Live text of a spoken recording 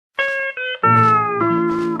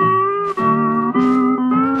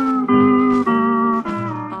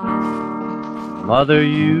Mother,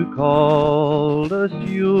 you called us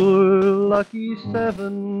your lucky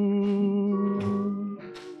seven,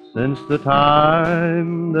 since the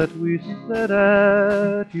time that we sat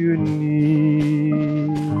at your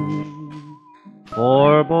knee.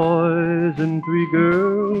 4 boys and 3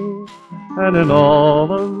 girls, and in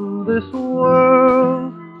all of this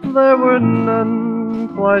world there were none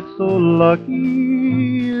quite so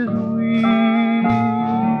lucky as we.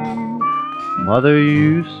 Mother,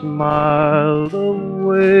 you smiled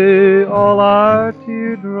away all our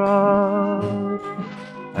teardrops,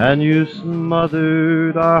 and you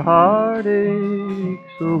smothered our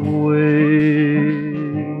heartaches away.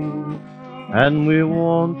 And we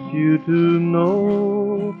want you to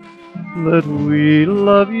know that we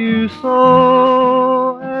love you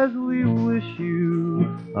so, as we wish you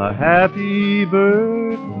a happy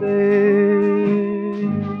birthday.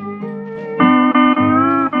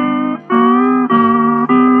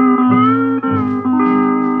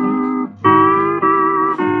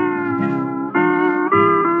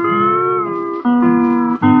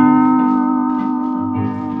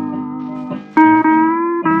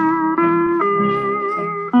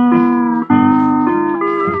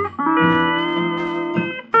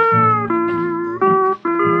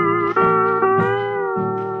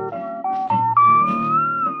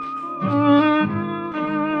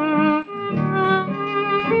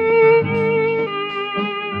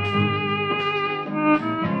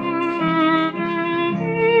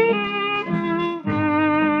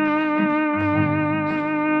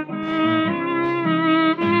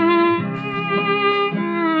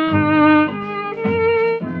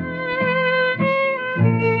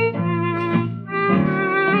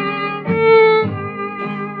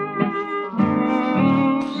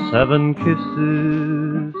 7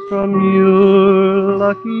 kisses from your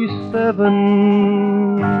lucky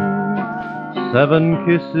 7. 7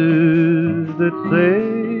 kisses that say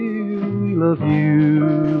we love you.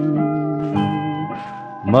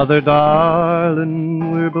 Mother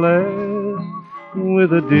darling, we're blessed with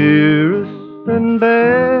the dearest and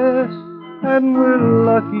best, and we're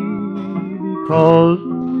lucky because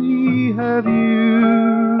we have you.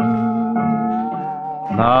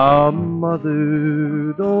 Now,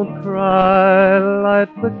 Mother, don't cry, light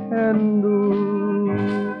the candle,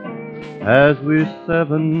 as we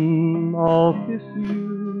 7 all kiss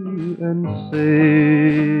you and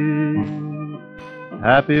say,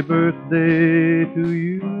 happy birthday to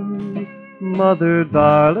you, Mother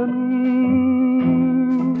darling,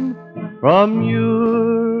 from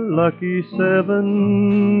your lucky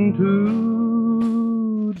 7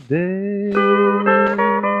 today.